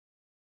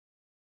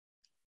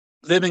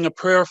Living a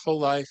prayerful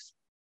life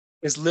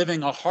is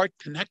living a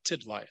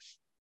heart-connected life,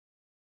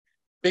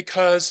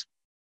 because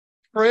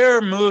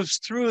prayer moves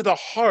through the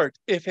heart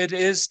if it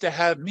is to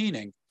have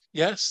meaning.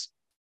 Yes?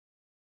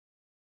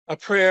 A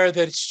prayer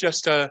that's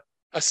just a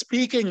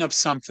speaking of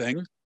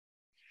something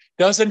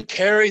doesn't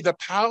carry the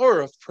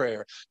power of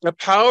prayer. The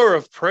power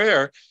of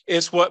prayer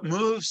is what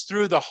moves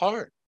through the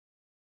heart.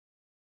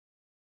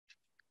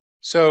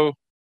 So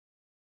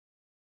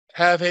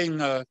having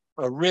a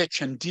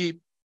rich and deep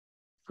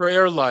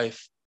prayer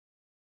life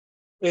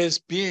is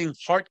being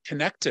heart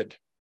connected,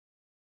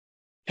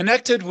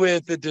 connected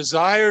with the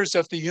desires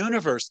of the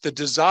universe, the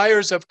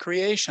desires of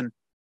creation,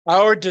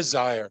 our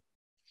desire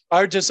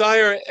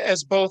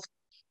as both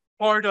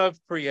part of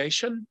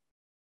creation,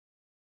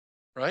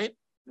 right?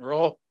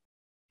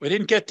 We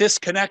didn't get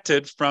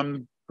disconnected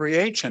from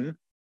creation.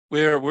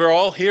 We're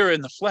all here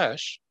in the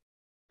flesh,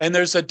 and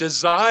there's a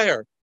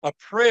desire, a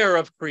prayer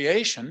of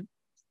creation,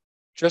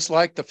 just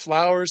like the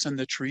flowers and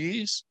the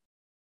trees.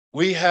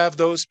 We have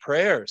those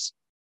prayers.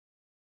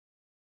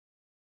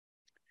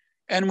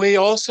 And we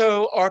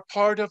also are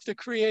part of the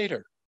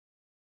Creator.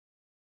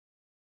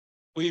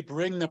 We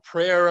bring the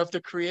prayer of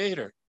the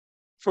Creator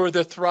for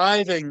the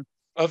thriving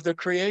of the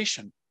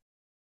creation.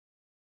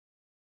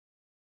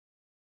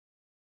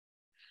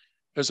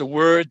 There's a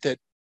word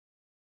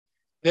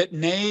that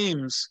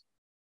names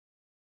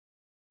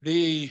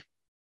the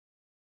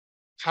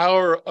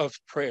power of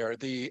prayer,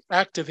 the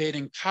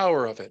activating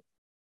power of it.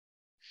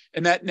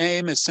 And that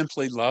name is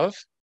simply love.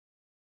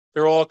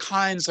 There are all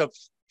kinds of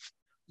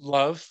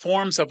love,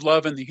 forms of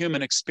love in the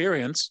human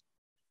experience.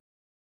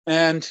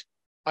 And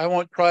I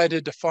won't try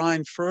to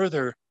define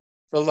further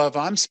the love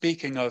I'm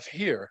speaking of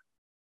here.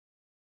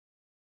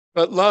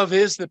 But love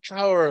is the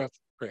power of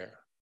prayer,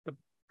 the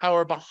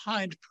power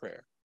behind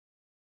prayer.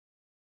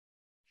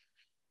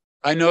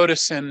 I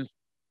notice in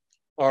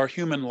our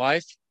human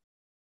life,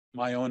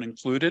 my own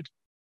included,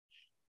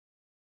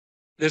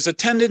 there's a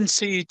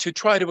tendency to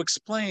try to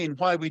explain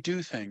why we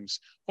do things,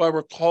 why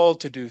we're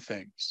called to do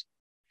things,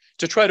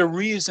 to try to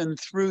reason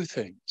through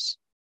things,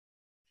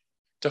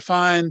 to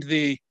find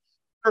the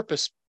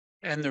purpose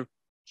and the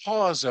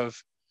cause of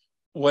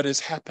what is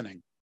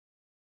happening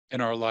in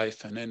our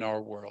life and in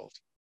our world.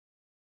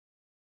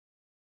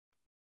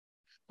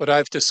 What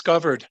I've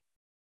discovered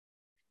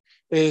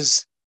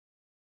is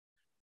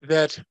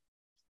that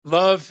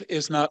love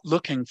is not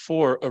looking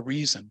for a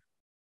reason.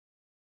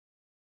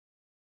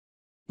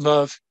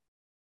 Love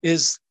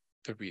is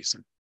the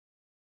reason.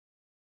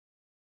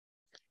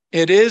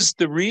 It is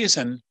the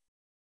reason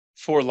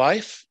for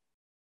life.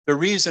 The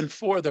reason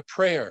for the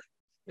prayer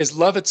is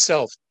love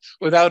itself,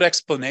 without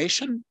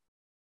explanation,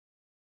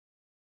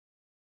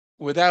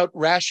 without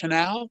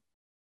rationale,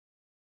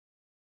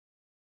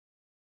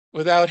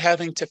 without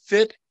having to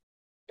fit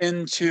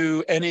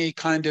into any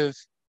kind of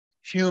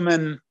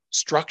human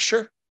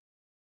structure.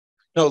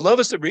 No, love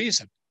is the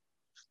reason.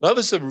 Love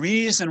is the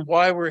reason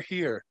why we're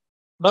here.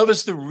 Love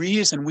is the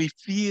reason we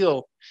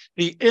feel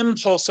the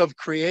impulse of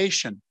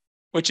creation,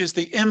 which is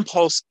the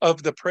impulse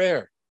of the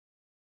prayer.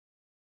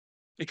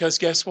 Because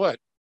guess what?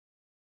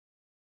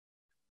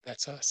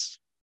 That's us.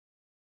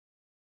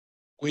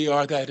 We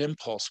are that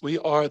impulse. We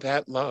are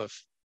that love.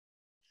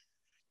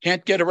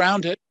 Can't get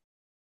around it.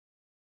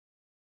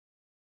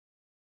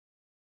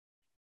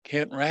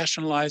 Can't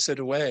rationalize it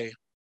away.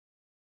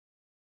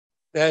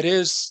 That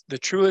is the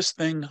truest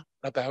thing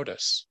about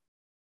us.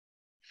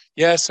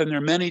 Yes, and there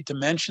are many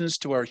dimensions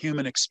to our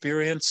human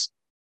experience,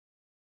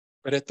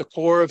 but at the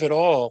core of it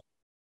all,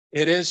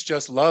 it is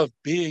just love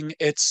being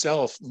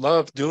itself,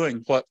 love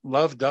doing what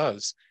love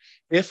does,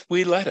 if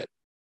we let it.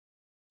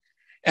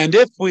 And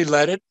if we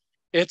let it,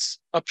 it's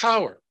a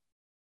power.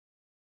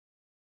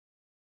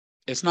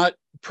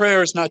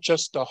 Prayer is not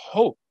just a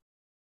hope.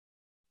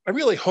 I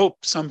really hope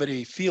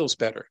somebody feels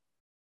better,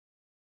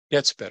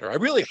 gets better. I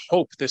really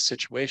hope this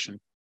situation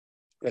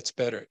gets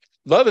better.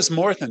 Love is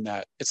more than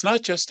that. It's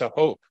not just a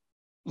hope.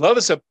 Love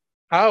is a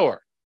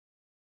power.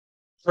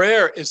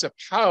 Prayer is a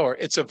power.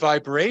 It's a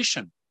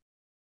vibration.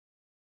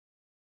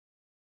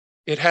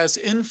 It has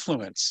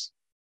influence.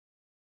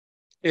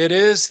 It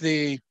is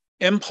the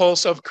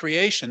impulse of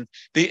creation,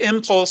 the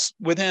impulse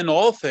within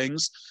all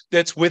things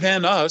that's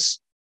within us,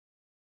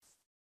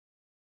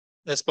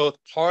 that's both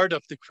part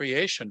of the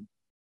creation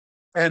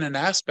and an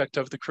aspect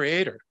of the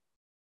Creator.